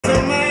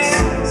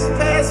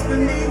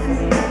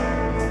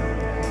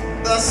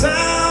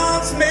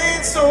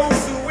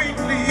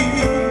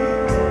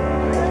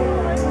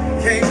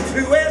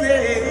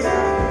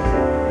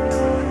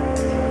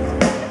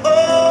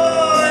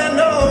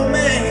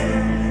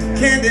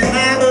can't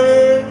deny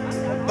her,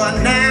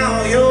 but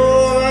now you're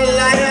a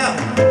liar.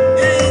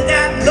 You ain't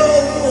got no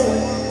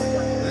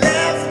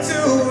left to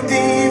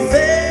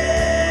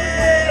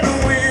defend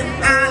when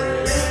I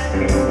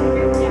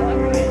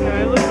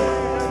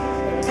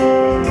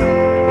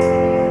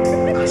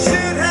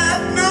should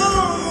have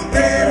known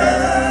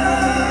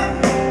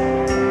better.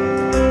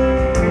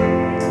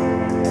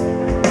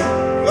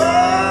 Oh,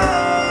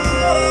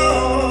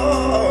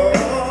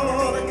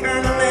 the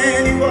kind of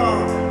man you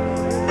are.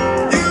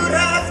 You'd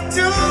have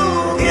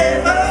to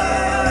get her.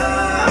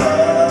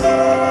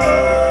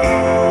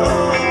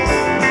 Oh,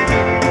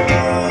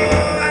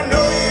 I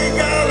know you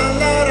got a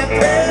lot of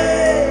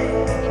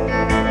pain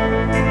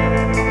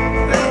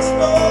that's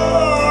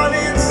born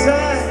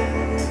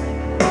inside.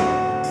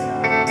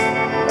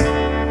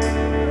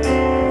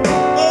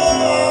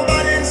 Oh,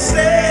 but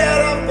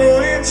instead of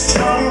going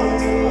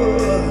strong,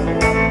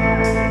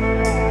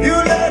 you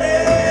let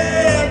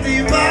it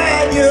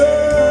divide you.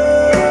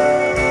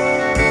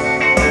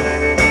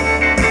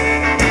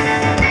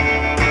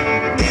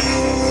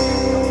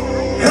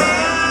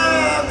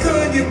 How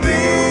could you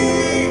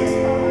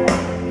be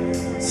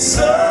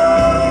so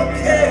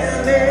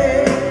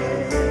careless?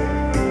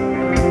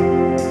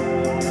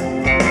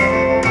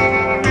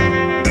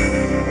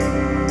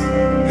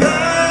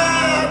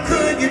 How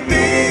could you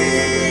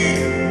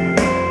be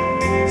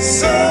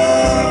so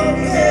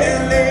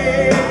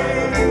careless?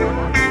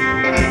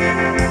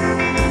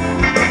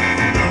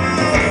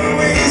 All the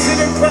ways in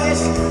the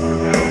question,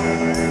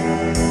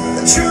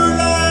 the true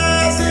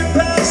lies in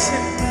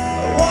passion,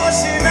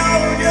 washing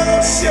on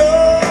your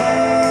shore.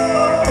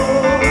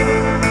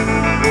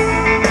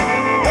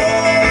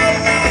 All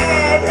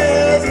life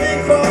has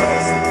been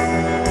crossed.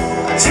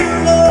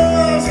 True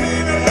love's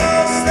been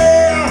lost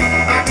there.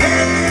 I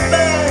can't get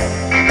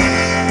back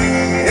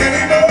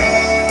anymore.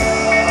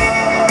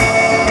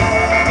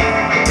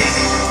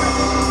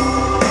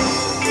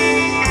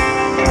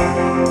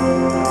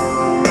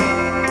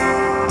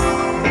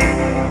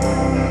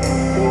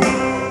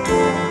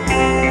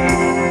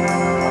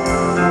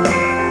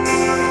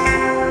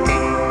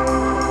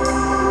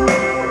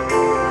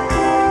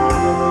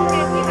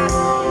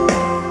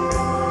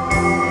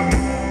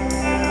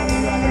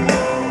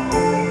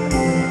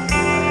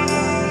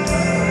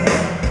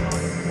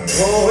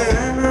 Oh,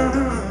 and